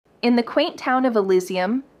In the quaint town of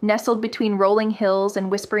Elysium, nestled between rolling hills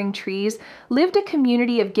and whispering trees, lived a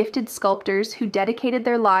community of gifted sculptors who dedicated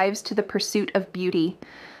their lives to the pursuit of beauty.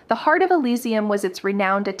 The heart of Elysium was its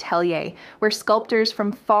renowned atelier, where sculptors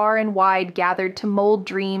from far and wide gathered to mold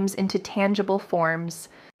dreams into tangible forms.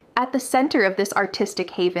 At the center of this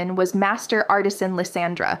artistic haven was master artisan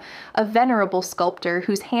Lysandra, a venerable sculptor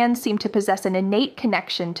whose hands seemed to possess an innate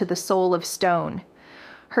connection to the soul of stone.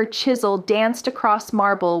 Her chisel danced across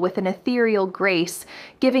marble with an ethereal grace,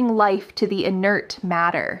 giving life to the inert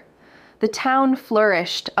matter. The town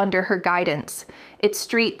flourished under her guidance, its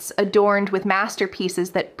streets adorned with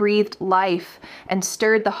masterpieces that breathed life and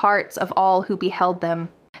stirred the hearts of all who beheld them.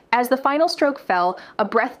 As the final stroke fell, a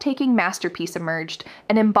breathtaking masterpiece emerged,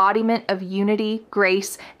 an embodiment of unity,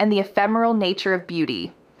 grace, and the ephemeral nature of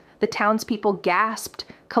beauty. The townspeople gasped,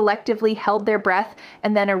 collectively held their breath,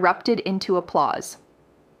 and then erupted into applause.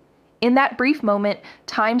 In that brief moment,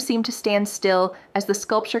 time seemed to stand still as the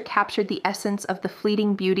sculpture captured the essence of the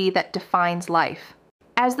fleeting beauty that defines life.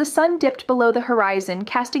 As the sun dipped below the horizon,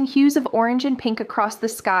 casting hues of orange and pink across the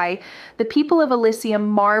sky, the people of Elysium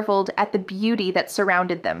marveled at the beauty that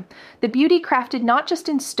surrounded them. The beauty crafted not just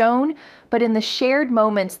in stone, but in the shared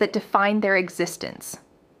moments that defined their existence.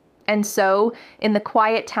 And so, in the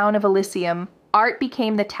quiet town of Elysium, art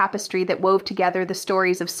became the tapestry that wove together the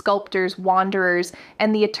stories of sculptors, wanderers,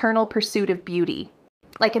 and the eternal pursuit of beauty.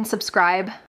 Like and subscribe.